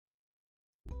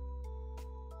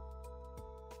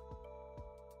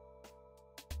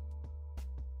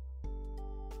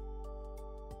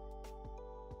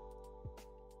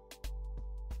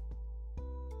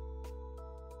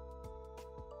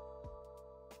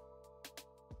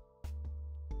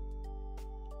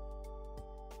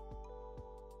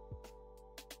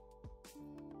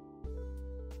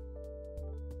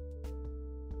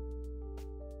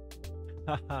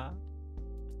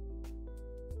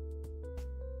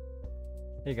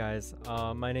Hey guys,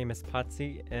 my name is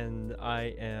Patsy and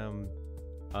I am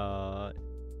a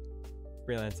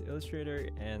freelance illustrator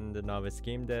and a novice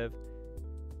game dev.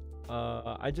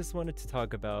 I just wanted to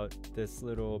talk about this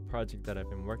little project that I've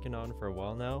been working on for a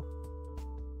while now.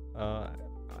 Uh,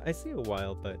 I say a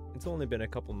while, but it's only been a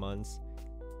couple months.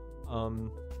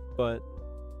 But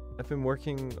I've been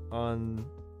working on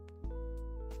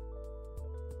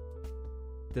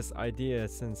this idea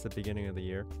since the beginning of the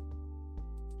year.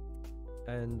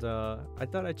 And I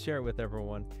thought I'd share it with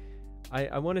everyone.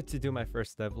 I wanted to do my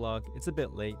first devlog. It's a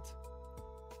bit late,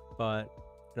 but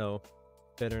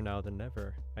better now than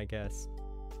never, I guess.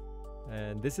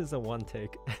 And this is a one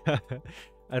take.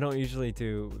 I don't usually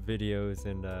do videos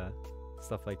and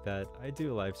stuff like that. I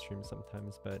do live stream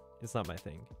sometimes, but it's not my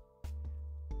thing.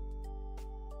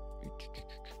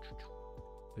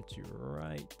 Put you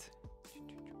right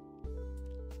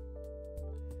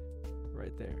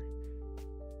there.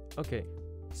 Okay,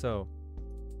 so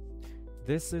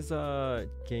this is a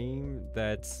game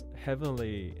that's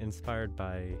heavily inspired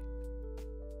by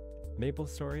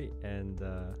MapleStory and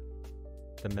the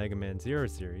Mega Man Zero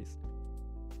series,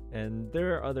 and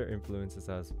there are other influences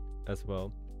as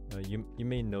well. You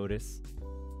may notice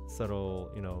subtle,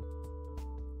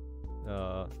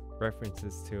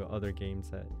 references to other games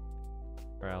that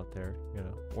are out there.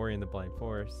 Ori and the Blind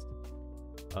Forest,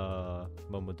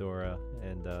 Momodora,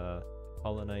 and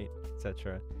Hollow Knight,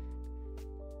 etc.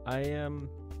 I am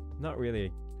not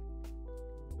really.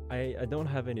 I don't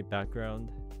have any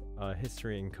background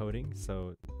history in coding,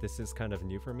 so this is kind of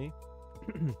new for me.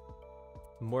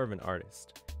 More of an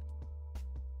artist.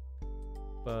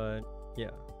 But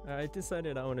yeah, I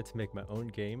decided I wanted to make my own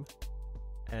game,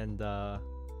 and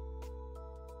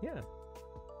yeah.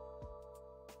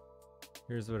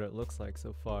 Here's what it looks like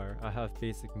so far. I have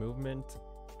basic movement.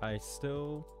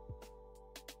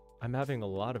 I'm having a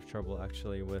lot of trouble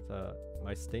actually with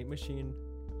my state machine.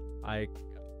 I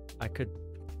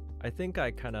think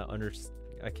I kind of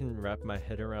I can wrap my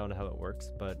head around how it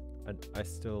works, but I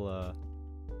still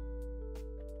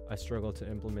I struggle to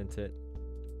implement it.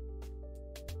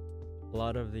 A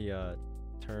lot of the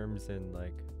terms and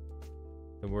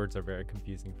the words are very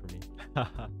confusing for me.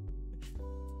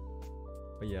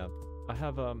 But yeah, I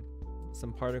have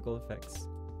some particle effects,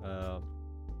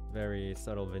 very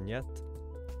subtle vignette.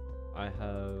 I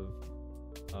have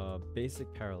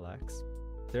basic parallax.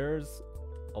 There's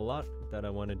a lot that I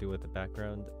want to do with the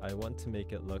background. I want to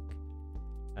make it look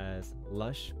as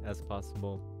lush as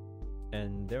possible,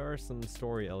 and there are some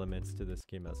story elements to this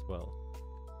game as well.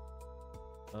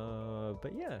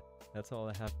 But yeah, that's all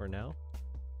I have for now.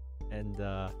 And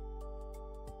yeah,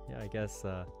 I guess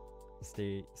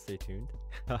stay tuned.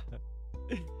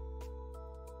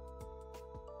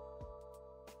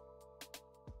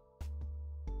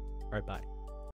 Alright, bye.